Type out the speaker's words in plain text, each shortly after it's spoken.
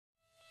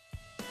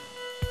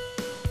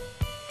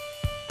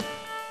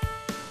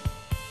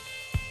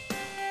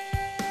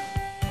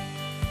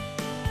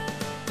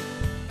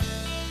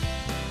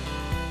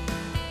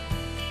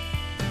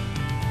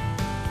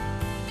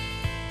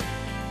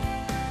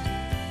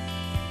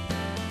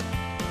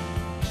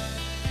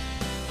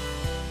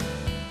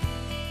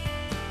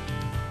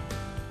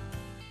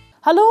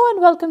Hello and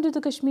welcome to the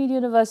Kashmir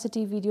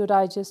University Video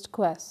Digest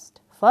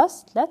Quest.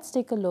 First, let's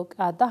take a look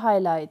at the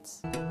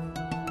highlights.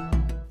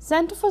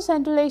 Center for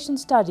Central Asian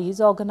Studies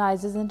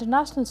organizes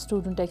International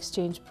Student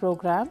Exchange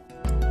Program.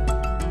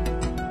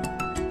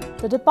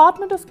 The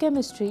Department of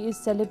Chemistry is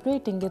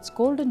celebrating its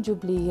Golden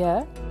Jubilee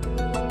year.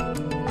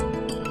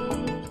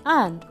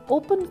 And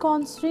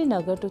OpenCon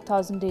Srinagar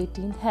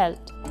 2018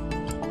 held.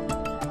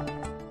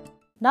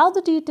 Now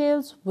the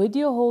details with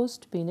your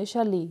host Binish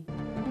Ali.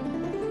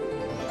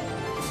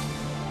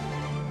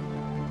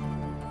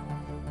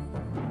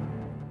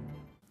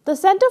 The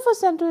Center for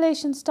Central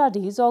Asian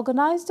Studies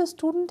organized a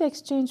student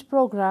exchange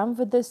program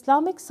with the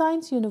Islamic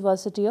Science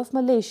University of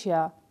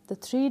Malaysia. The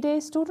 3-day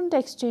student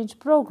exchange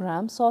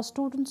program saw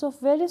students of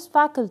various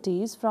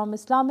faculties from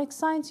Islamic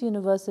Science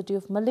University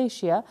of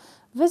Malaysia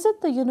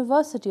visit the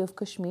University of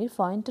Kashmir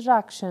for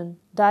interaction.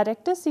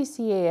 Director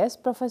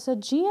CCAS Professor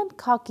G.N.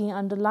 Khaki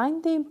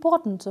underlined the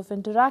importance of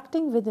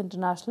interacting with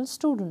international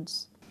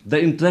students. The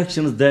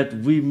interactions that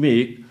we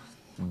make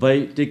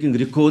by taking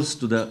recourse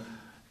to the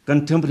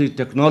contemporary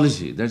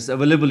technology that's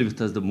available with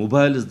us, the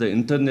mobiles, the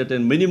internet,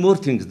 and many more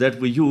things that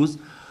we use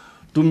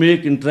to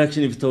make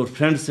interaction with our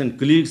friends and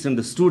colleagues and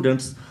the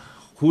students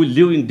who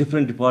live in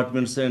different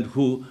departments and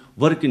who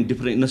work in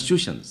different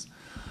institutions.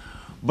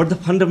 But the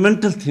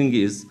fundamental thing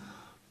is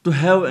to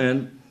have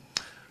an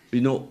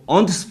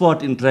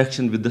on-the-spot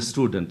interaction with the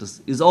students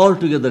is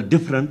altogether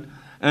different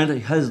and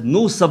has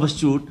no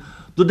substitute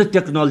to the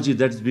technology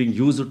that's being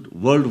used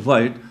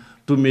worldwide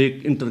to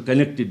make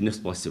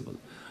interconnectedness possible.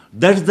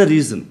 That's the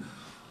reason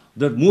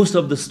that most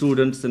of the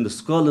students and the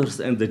scholars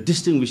and the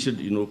distinguished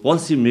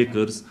policy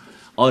makers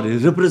are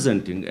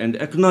representing and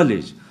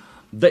acknowledge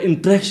the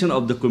interaction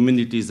of the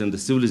communities and the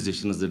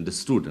civilizations and the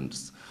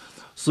students,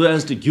 so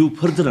as to give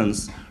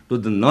furtherance to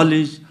the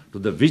knowledge, to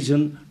the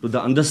vision, to the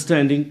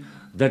understanding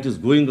that is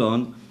going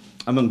on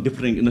among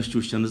different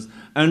institutions,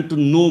 and to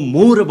know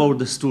more about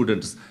the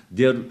students,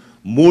 their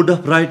mode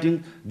of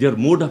writing, their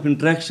mode of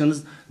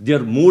interactions, their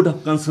mode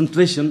of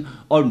concentration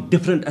on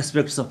different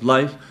aspects of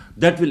life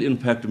that will in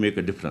fact make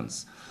a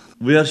difference.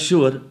 We are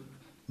sure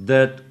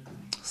that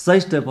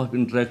such type of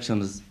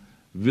interactions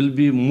will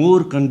be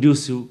more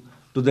conducive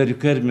to the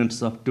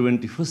requirements of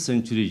 21st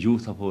century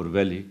youth of our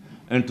valley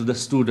and to the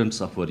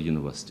students of our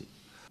university.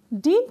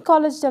 Dean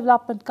College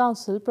Development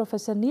Council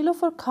Professor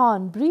Nilofer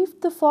Khan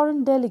briefed the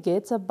foreign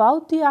delegates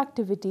about the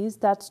activities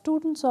that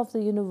students of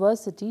the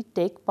university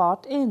take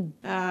part in.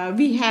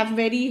 We have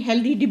very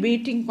healthy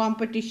debating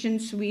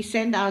competitions. We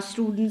send our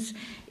students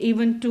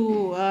even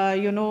to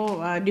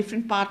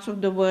different parts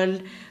of the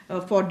world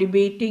for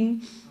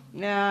debating.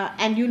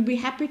 And you'll be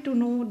happy to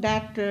know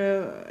that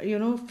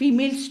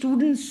female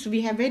students,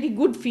 we have very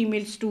good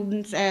female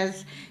students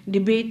as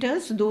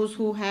debaters, those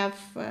who have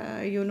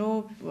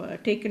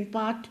taken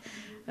part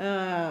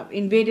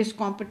in various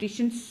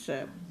competitions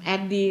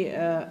at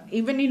the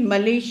even in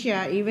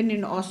Malaysia, even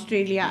in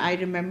Australia, I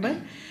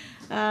remember.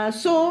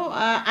 So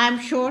I'm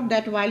sure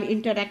that while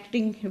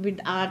interacting with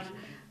our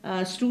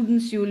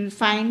students, you will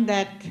find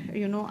that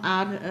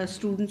our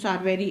students are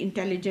very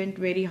intelligent,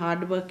 very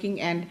hardworking,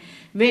 and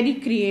very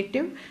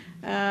creative.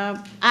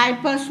 I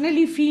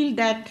personally feel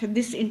that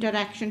this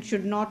interaction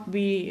should not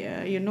be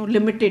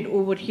limited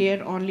over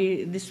here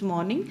only this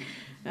morning.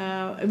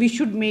 We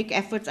should make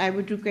efforts. I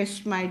would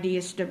request my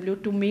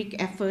DSW to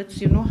make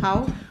efforts,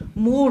 how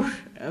more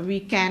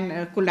we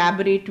can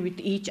collaborate with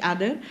each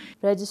other.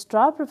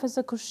 Registrar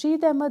Professor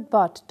Khurshid Ahmed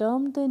Butt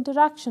termed the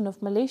interaction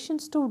of Malaysian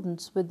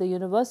students with the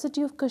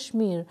University of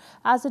Kashmir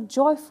as a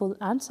joyful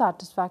and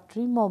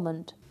satisfactory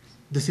moment.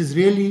 This is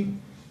really,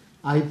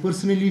 I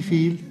personally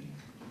feel,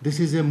 this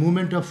is a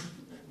moment of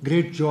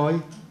great joy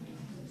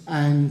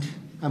and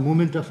a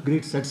moment of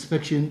great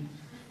satisfaction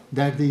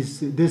that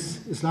this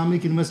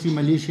Islamic University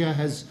Malaysia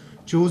has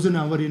chosen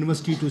our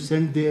university to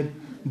send their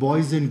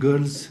boys and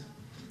girls.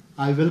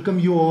 I welcome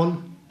you all.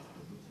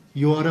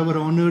 You are our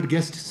honored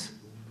guests,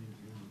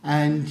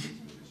 and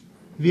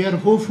we are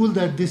hopeful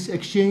that this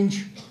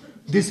exchange,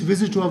 this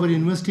visit to our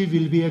university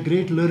will be a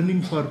great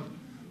learning for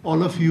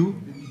all of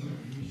you.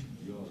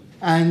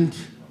 And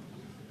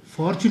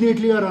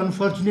fortunately or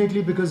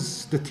unfortunately,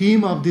 because the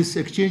theme of this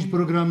exchange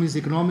program is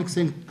economics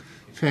and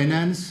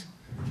finance,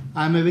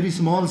 I am a very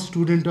small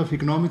student of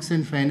economics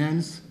and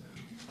finance.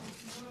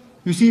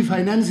 You see,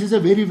 finance is a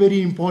very,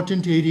 very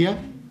important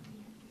area,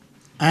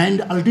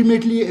 and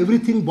ultimately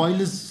everything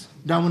boils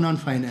down on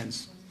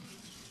finance.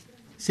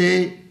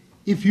 Say,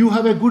 if you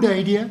have a good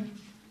idea,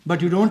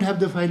 but you don't have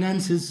the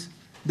finances,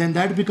 then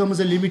that becomes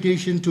a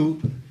limitation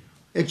to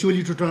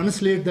actually to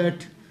translate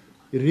that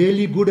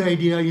really good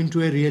idea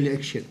into a real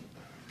action.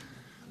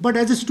 But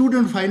as a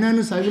student of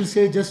finance, I will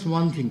say just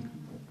one thing.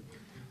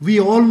 We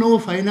all know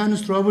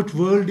finance throughout the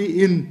world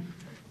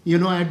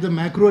at the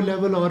macro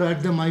level or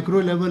at the micro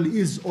level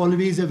is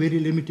always a very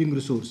limiting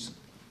resource.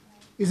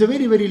 It's a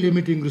very, very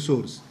limiting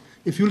resource.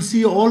 If you'll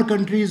see all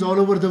countries all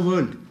over the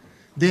world,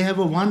 they have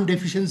one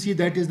deficiency,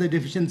 that is the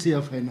deficiency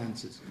of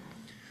finances.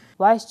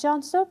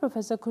 Vice-Chancellor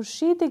Professor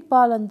Khurshid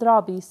Iqbal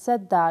Andrabi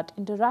said that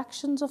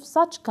interactions of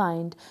such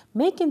kind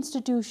make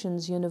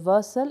institutions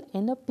universal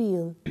in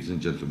appeal. Ladies and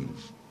gentlemen,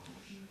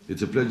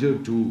 it's a pleasure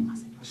to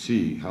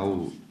see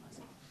how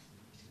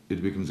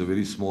it becomes a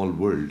very small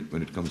world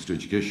when it comes to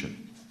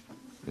education,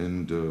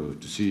 and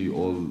to see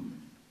all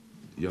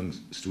young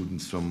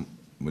students from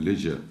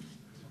Malaysia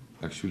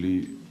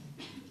actually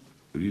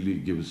really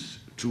gives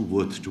true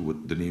worth to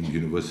the name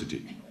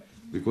university,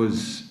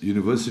 because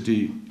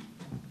university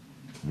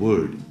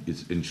word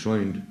is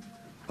enshrined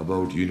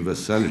about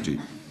universality,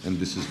 and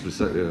this is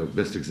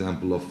best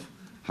example of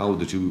how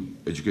the two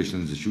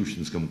educational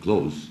institutions come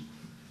close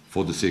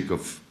for the sake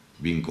of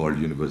being called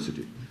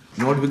university.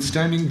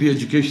 Notwithstanding the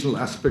educational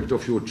aspect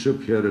of your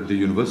trip here at the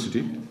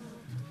university,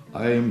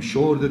 I am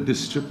sure that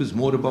this trip is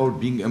more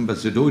about being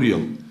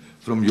ambassadorial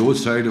from your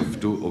side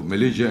of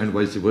Malaysia and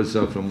vice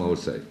versa from our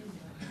side.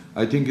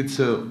 I think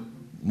it's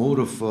more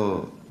of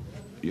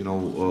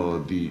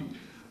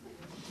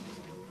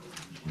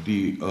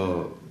the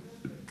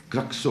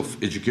crux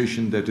of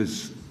education, that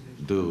is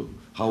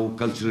how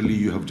culturally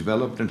you have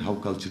developed and how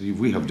culturally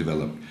we have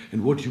developed,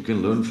 and what you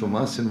can learn from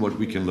us and what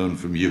we can learn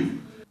from you.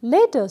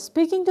 Later,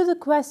 speaking to the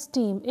Quest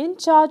team, in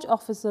charge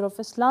officer of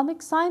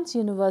Islamic Science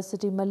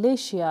University,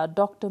 Malaysia,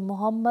 Dr.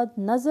 Muhammad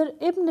Nazar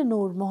Ibn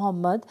Noor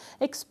Muhammad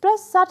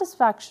expressed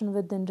satisfaction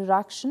with the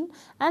interaction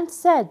and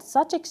said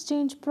such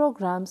exchange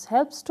programs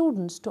help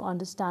students to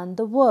understand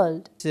the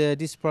world.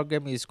 This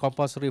program is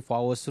compulsory for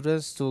our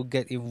students to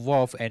get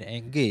involved and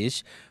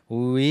engage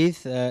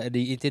with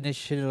the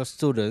international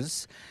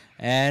students,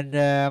 and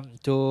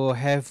to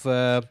have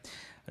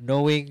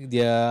knowing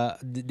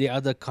the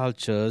other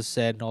cultures,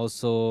 and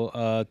also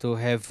to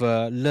have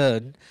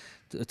learn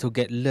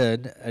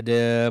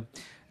the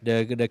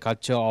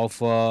culture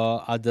of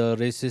other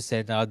races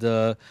and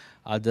other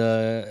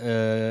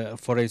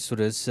foreign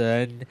students.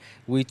 And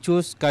we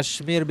choose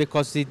Kashmir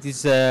because it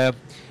is a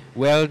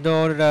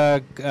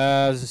well-known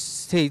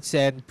states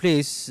and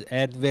place,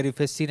 and very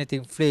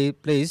fascinating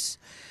place.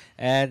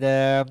 And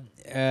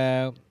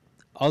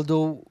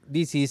although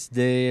this is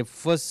the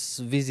first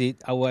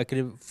visit, our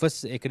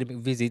first academic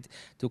visit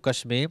to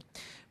Kashmir,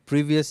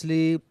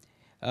 previously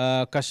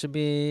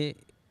Kashmir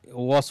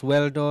was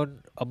well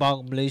known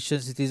among Malaysian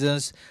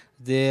citizens.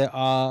 There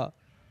are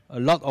a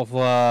lot of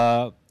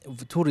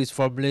tourists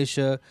from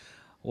Malaysia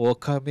were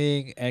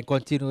coming and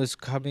continuous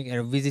coming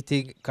and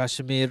visiting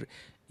Kashmir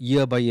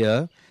year by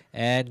year.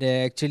 And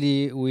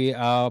actually we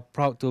are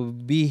proud to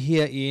be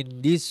here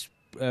in this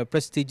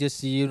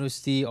prestigious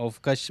University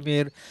of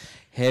Kashmir,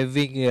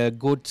 having a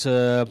good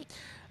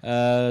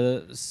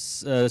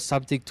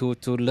something to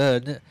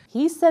learn.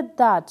 He said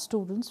that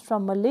students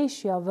from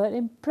Malaysia were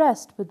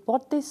impressed with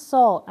what they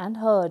saw and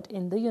heard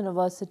in the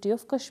University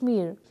of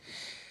Kashmir.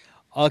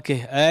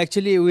 Okay,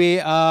 actually we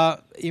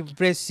are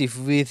impressed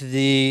with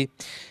the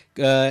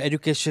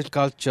education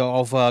culture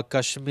of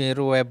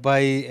Kashmir,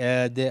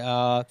 whereby there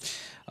are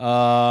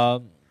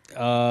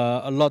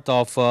a lot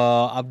of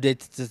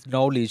updated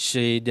knowledge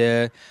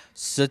in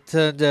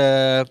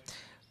certain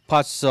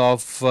parts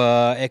of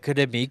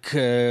academic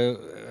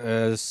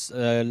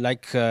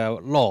like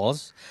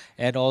laws,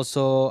 and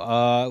also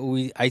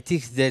I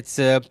think that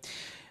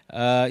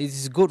it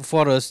is good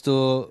for us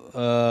to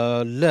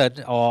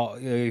learn, or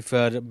if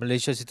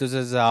Malaysian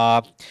citizens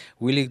are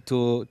willing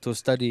to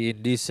study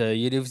in this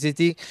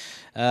university,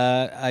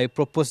 I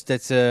propose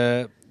that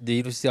the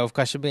University of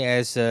Kashmir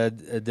as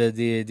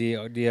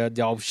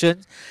the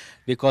option,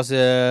 because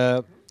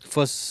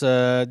first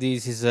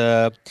this is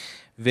a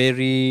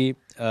very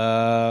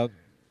what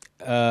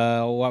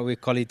we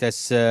call it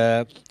as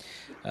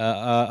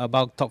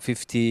about top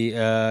 50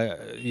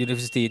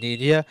 university in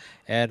India,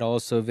 and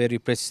also very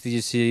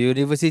prestigious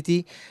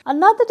university.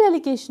 Another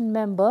delegation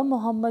member,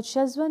 Muhammad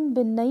Shazwan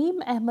bin Naeem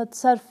Ahmad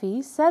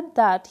Sarfi, said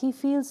that he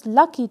feels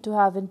lucky to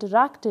have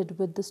interacted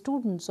with the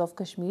students of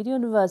Kashmir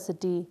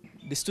University.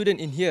 The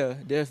students in here,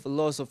 they have a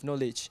lot of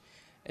knowledge,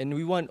 and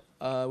we want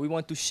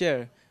to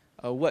share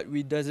what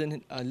we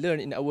doesn't learn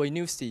in our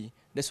university.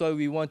 That's why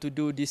we want to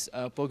do this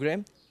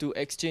program, to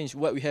exchange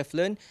what we have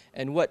learned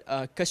and what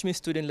Kashmir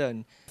students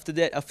learn. After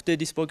that, after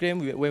this program,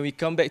 when we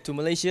come back to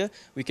Malaysia,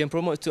 we can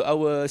promote to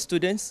our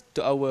students,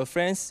 to our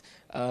friends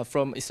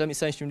from Islamic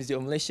Science University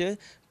of Malaysia,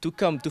 to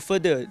come to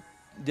further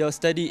their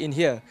study in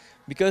here.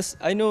 Because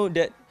I know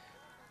that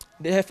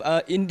they have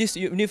in this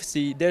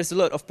university, there's a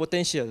lot of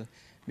potential,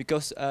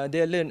 because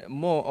they learn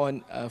more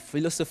on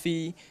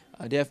philosophy,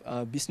 they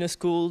have business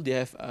school, they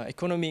have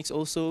economics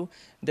also.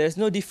 There's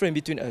no difference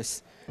between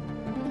us.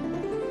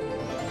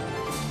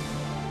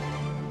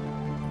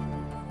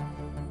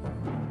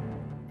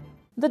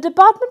 The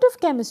Department of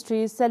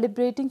Chemistry is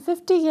celebrating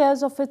 50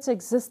 years of its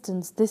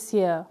existence this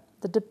year.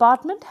 The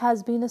department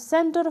has been a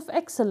center of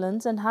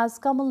excellence and has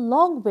come a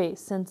long way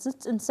since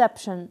its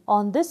inception.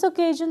 On this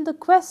occasion, the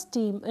Quest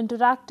team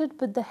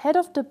interacted with the head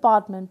of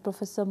department,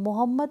 Professor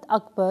Muhammad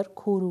Akbar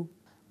Khuru.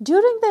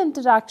 During the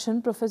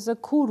interaction, Professor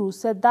Khuru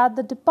said that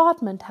the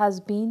department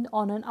has been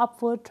on an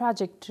upward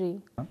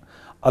trajectory.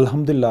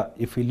 Alhamdulillah,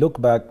 if we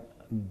look back,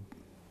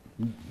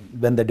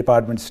 when the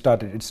department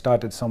started. It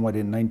started somewhere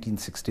in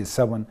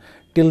 1967.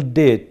 Till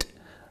date,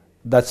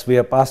 that's we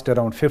are past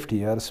around 50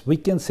 years. We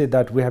can say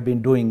that we have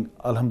been doing,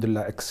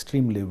 alhamdulillah,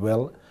 extremely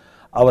well.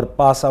 Our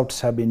pass outs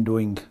have been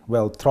doing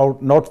well,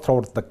 not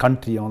throughout the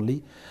country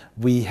only.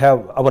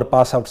 Our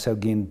pass outs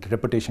have gained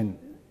reputation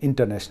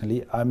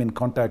internationally. I'm in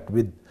contact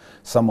with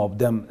some of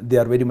them. They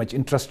are very much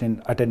interested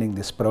in attending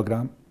this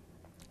program.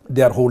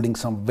 They are holding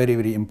some very,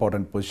 very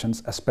important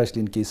positions,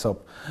 especially in case of,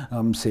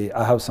 say,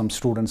 I have some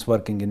students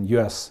working in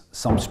US,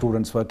 some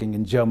students working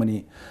in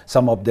Germany.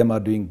 Some of them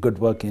are doing good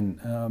work in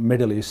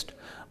Middle East.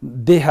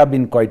 They have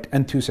been quite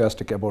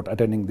enthusiastic about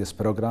attending this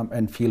program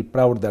and feel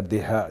proud that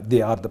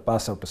they are the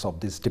pass outers of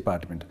this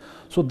department.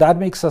 So that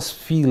makes us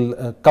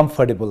feel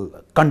comfortable,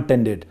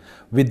 contented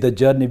with the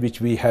journey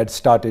which we had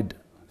started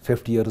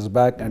 50 years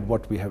back and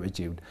what we have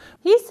achieved.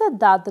 He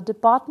said that the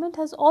department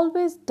has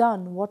always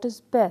done what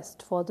is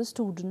best for the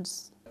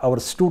students. Our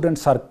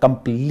students are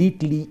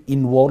completely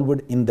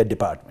involved in the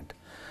department,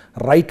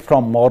 right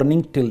from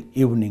morning till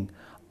evening.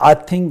 I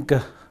think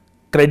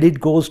credit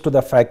goes to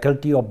the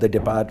faculty of the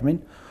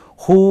department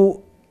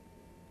who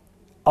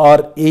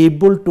are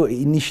able to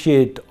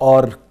initiate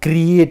or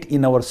create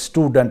in our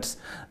students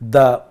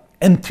the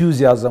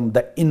enthusiasm,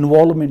 the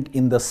involvement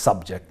in the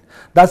subject.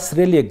 That's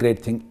really a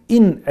great thing.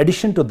 In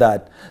addition to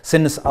that,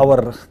 since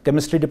our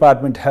chemistry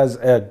department has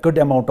a good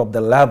amount of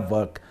the lab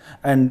work,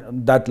 and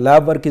that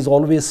lab work is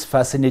always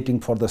fascinating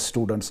for the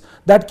students,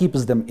 that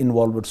keeps them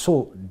involved.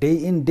 So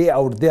day in, day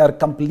out, they are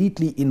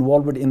completely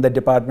involved in the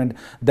department.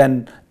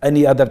 Then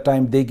any other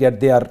time they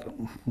are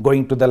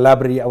going to the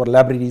library. Our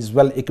library is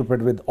well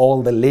equipped with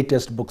all the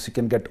latest books. You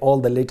can get all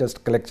the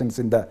latest collections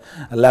in the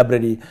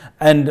library.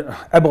 And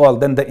above all,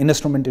 then the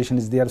instrumentation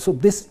is there. So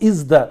this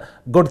is the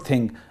good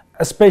thing,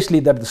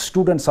 especially that the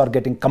students are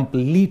getting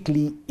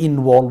completely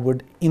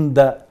involved in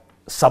the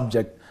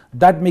subject.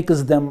 That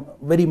makes them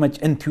very much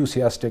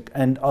enthusiastic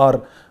and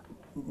are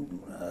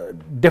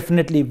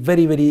definitely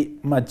very, very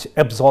much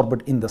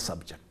absorbed in the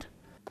subject.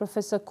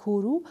 Professor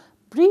Khuru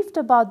briefed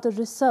about the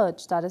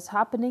research that is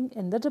happening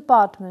in the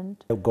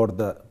department. We've got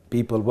the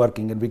people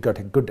working, and we got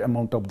a good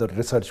amount of the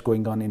research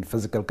going on in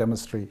physical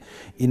chemistry,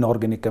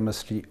 inorganic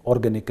chemistry,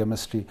 organic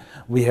chemistry.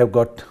 We have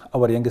got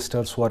our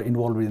youngsters who are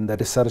involved in the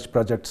research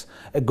projects.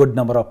 A good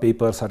number of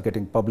papers are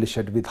getting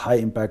published with high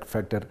impact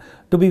factor.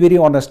 To be very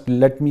honest,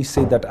 let me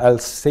say that I'll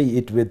say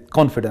it with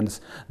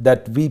confidence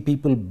that we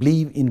people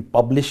believe in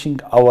publishing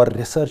our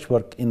research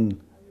work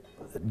in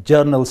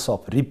journals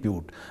of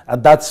repute,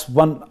 and that's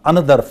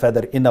another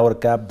feather in our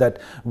cap, that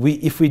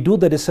if we do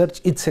the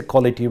research, it's a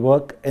quality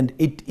work, and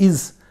it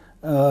is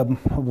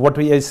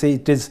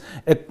it is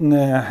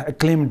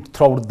acclaimed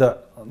throughout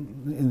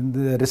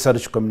the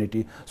research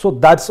community. So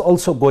that's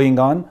also going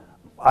on.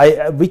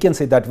 We can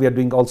say that we are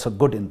doing also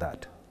good in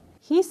that.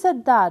 He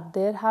said that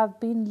there have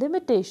been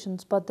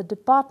limitations, but the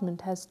department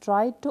has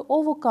tried to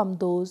overcome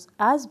those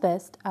as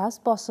best as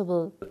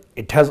possible.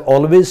 It has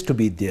always to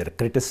be there.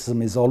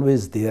 Criticism is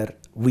always there.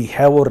 We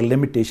have our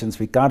limitations.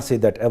 We can't say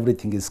that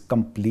everything is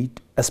complete,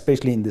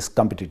 especially in this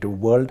competitive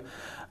world.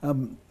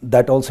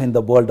 That also in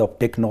the world of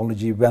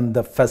technology, when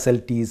the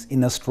facilities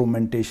in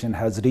instrumentation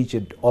has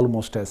reached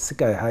almost a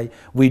sky high,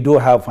 we do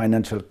have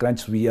financial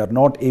crunch. We are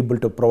not able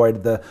to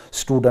provide the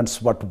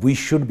students what we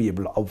should be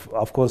able.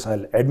 Of course,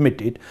 I'll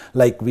admit it,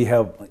 like we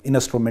have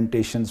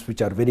instrumentations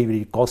which are very,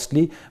 very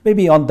costly.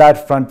 Maybe on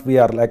that front we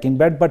are lacking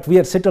bad, but we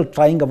are still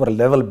trying our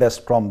level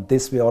best from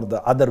this way or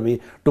the other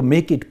way to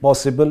make it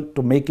possible,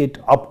 to make it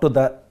up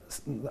to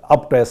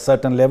a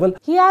certain level.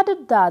 He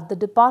added that the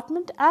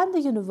department and the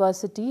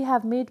university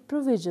have made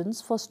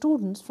provisions for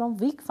students from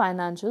weak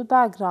financial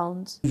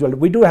backgrounds.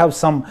 We do have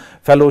some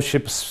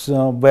fellowships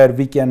where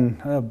we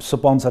can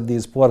sponsor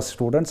these poor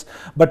students,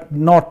 but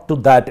not to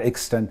that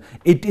extent.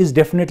 It is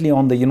definitely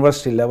on the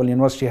university level.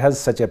 University has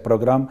such a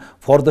program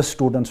for the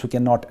students who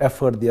cannot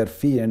afford their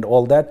fee and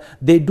all that.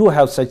 They do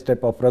have such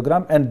type of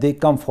program, and they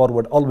come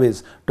forward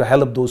always to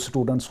help those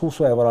students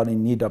whosoever are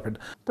in need of it.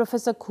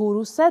 Professor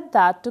Khuru said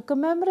that to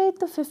commemorate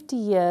the 50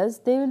 years,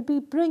 they will be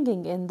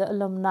bringing in the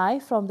alumni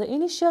from the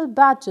initial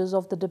batches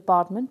of the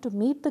department to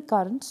meet the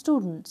current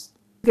students.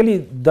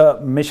 Basically, the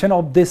mission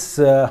of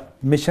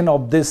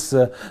this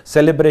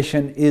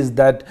celebration is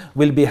that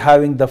we'll be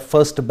having the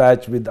first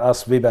batch with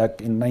us way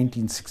back in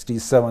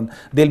 1967.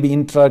 They'll be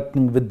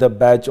interacting with the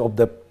batch of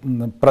the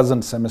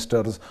present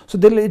semesters. So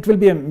it will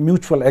be a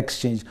mutual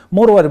exchange.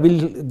 Moreover,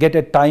 we'll get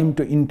a time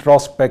to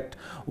introspect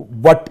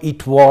what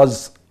it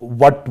was,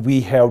 what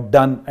we have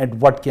done, and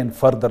what can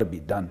further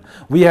be done.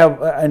 We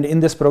have, and in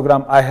this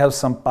program, I have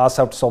some pass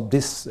outs of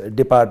this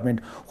department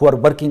who are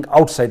working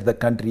outside the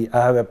country.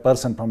 I have a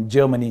person from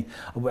Germany.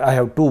 I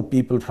have 2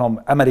 people from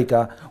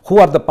America who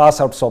are the pass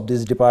outs of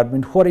this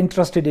department, who are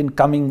interested in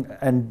coming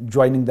and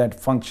joining that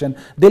function.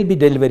 They'll be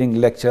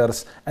delivering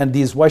lectures, and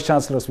these vice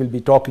chancellors will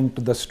be talking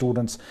to the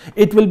students.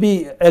 It will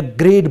be a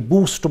great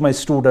boost to my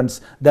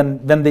students then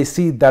when they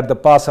see that the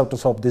pass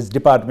outs of this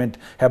department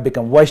have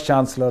become vice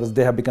chancellors,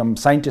 they have become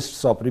scientists,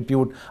 scientists of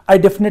repute, I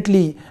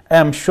definitely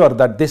am sure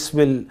that this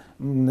will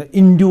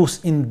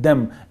induce in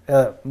them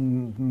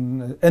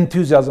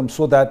enthusiasm,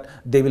 so that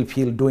they will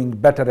feel doing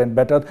better and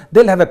better.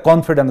 They'll have a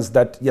confidence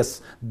that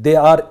yes, they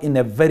are in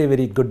a very,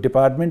 very good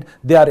department,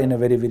 they are in a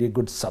very, very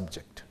good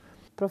subject.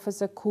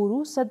 Professor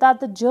Khuru said that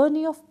the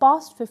journey of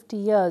past 50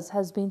 years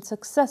has been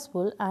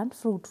successful and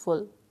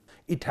fruitful.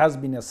 It has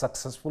been a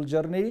successful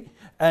journey,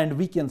 and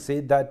we can say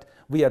that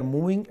we are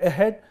moving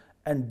ahead,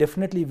 and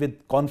definitely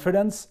with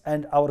confidence,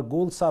 and our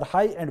goals are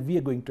high and we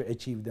are going to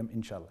achieve them,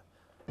 inshallah.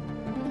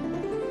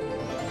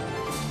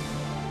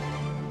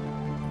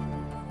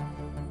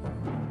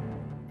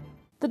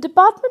 The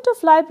Department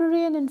of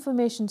Library and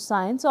Information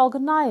Science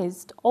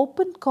organized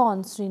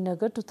OpenCon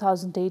Srinagar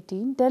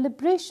 2018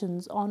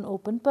 deliberations on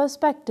open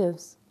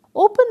perspectives.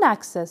 Open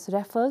access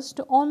refers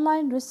to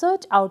online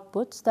research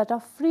outputs that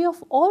are free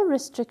of all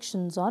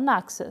restrictions on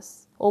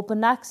access.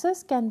 Open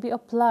access can be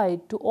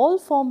applied to all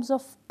forms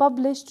of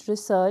published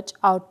research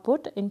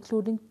output,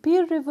 including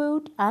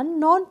peer-reviewed and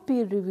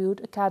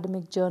non-peer-reviewed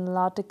academic journal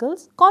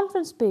articles,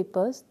 conference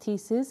papers,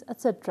 theses,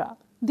 etc.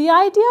 The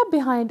idea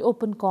behind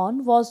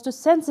OpenCon was to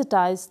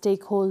sensitize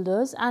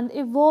stakeholders and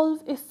evolve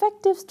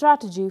effective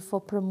strategy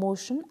for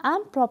promotion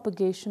and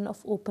propagation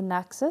of open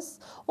access,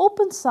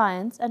 open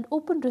science and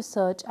open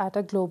research at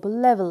a global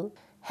level.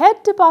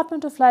 Head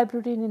Department of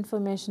Library and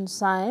Information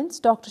Science,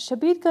 Dr.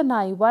 Shabir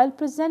Ganai, while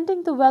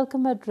presenting the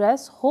welcome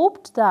address,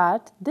 hoped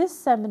that this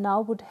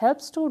seminar would help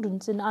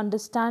students in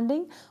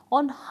understanding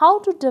on how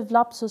to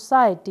develop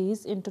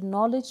societies into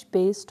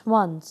knowledge-based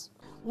ones.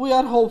 We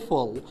are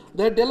hopeful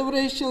that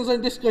deliberations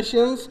and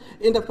discussions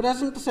in the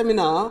present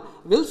seminar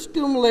will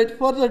stimulate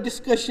further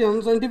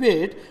discussions and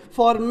debate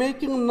for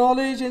making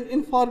knowledge and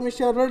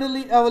information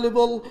readily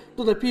available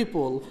to the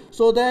people,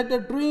 so that the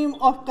dream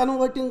of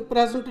converting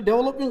present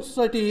developing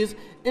societies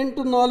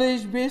into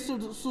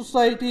knowledge-based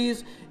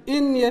societies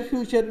in near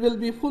future will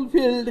be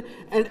fulfilled,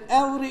 and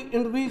every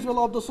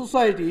individual of the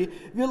society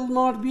will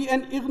not be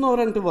an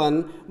ignorant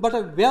one, but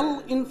a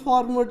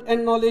well-informed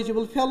and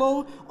knowledgeable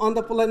fellow on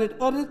the planet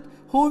Earth,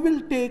 who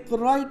will take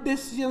right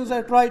decisions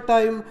at right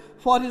time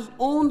for his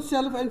own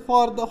self and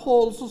for the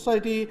whole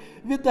society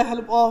with the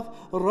help of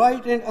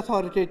right and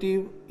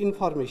authoritative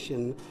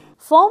information.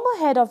 Former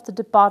head of the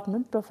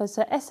department,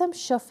 Professor S.M.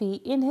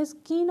 Shafi, in his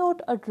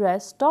keynote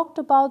address talked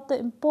about the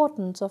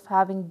importance of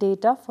having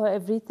data for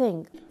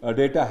everything.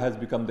 Data has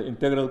become the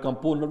integral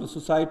component of the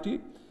society,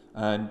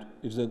 and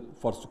it's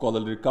for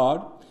scholarly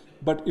record,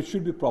 but it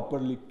should be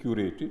properly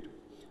curated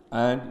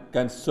and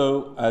can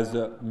serve as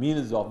a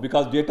means of,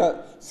 because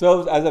data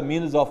serves as a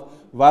means of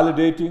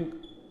validating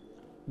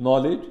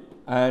knowledge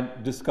and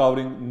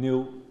discovering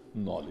new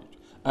knowledge.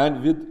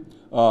 And with,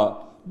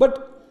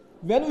 but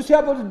when we say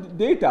about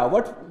data,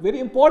 what very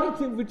important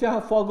thing which I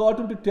have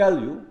forgotten to tell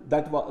you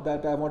that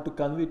I want to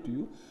convey to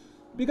you,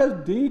 because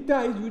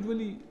data is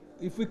usually,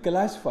 if we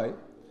classify,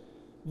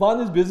 one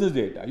is business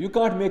data. You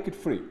can't make it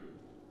free,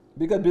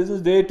 because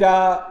business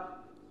data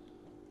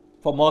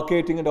for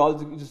marketing and all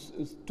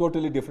is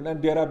totally different,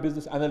 and there are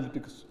business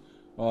analytics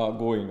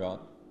going on.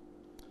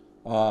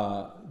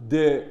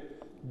 They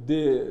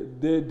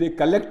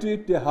collect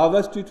it, they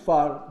harvest it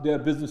for their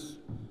business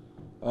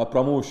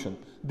promotion.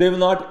 They will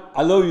not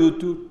allow you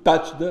to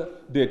touch the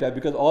data,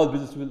 because all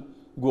business will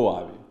go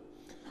away.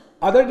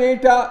 Other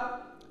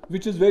data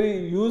which is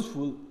very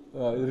useful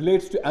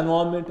relates to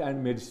environment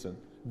and medicine.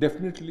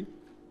 Definitely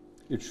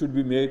it should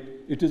be made,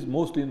 it is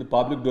mostly in the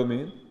public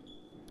domain,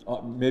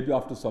 maybe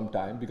after some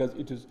time, because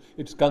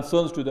it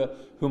concerns to the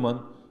human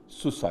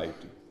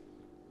society.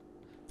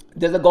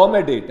 There's a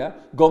government data,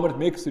 government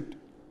makes it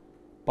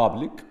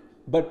public,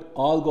 but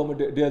all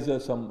government,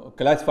 there's some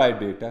classified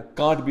data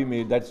can't be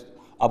made, that's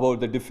about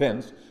the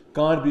defense,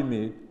 can't be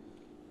made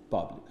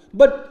public.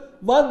 But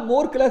one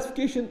more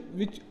classification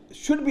which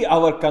should be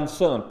our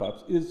concern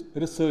perhaps is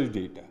research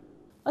data.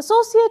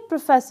 Associate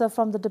Professor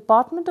from the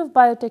Department of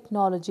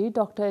Biotechnology,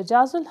 Dr.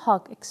 Ejazul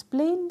Haq,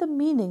 explained the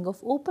meaning of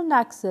open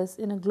access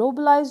in a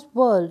globalized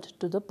world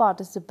to the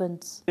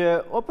participants.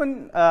 The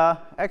open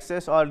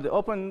access or the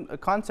open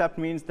concept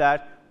means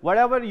that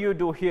whatever you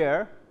do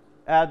here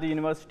at the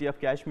University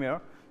of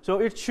Kashmir, so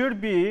it should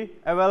be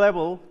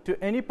available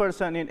to any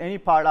person in any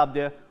part of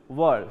the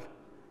world.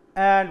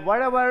 And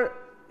whatever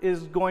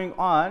is going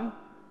on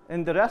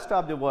in the rest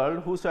of the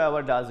world,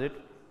 whosoever does it,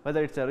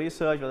 whether it's a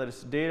research, whether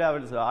it's data,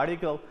 whether it's an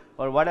article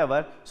or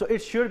whatever, so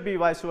it should be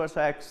vice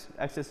versa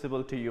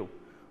accessible to you.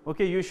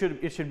 Okay, it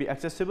should be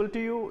accessible to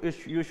you,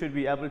 you should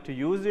be able to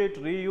use it,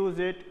 reuse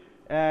it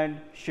and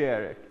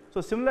share it.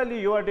 So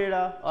similarly, your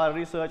data or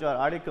research or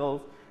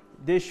articles,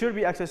 they should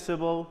be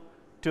accessible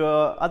to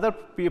other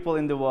people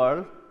in the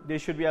world. They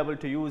should be able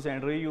to use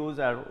and reuse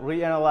or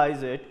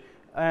reanalyze it,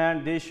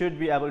 and they should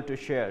be able to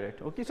share it.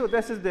 Okay, so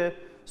this is the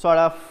sort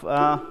of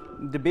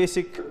the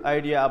basic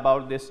idea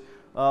about this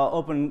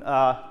open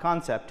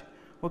concept.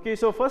 Okay,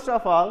 so first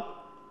of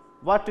all,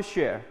 what to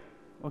share.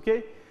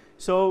 Okay,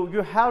 so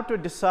you have to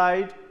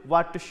decide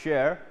what to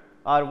share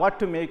or what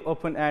to make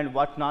open and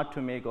what not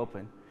to make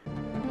open.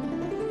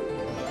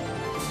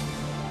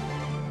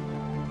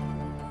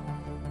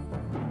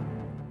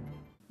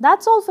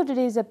 That's all for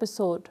today's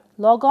episode.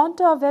 Log on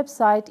to our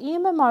website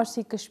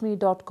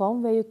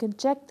emmrckashmir.com where you can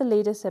check the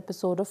latest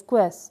episode of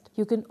Quest.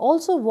 You can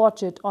also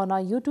watch it on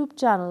our YouTube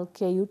channel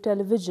KU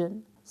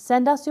Television.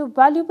 Send us your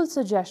valuable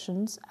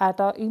suggestions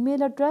at our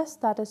email address,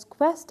 that is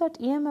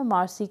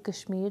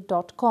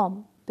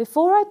quest@emmrckashmir.com.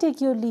 Before I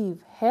take your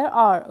leave, here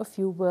are a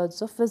few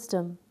words of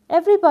wisdom.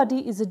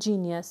 Everybody is a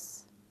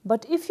genius,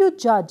 but if you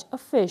judge a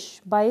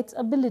fish by its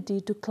ability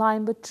to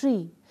climb a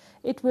tree,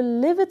 it will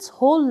live its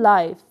whole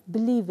life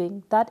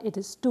believing that it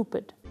is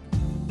stupid.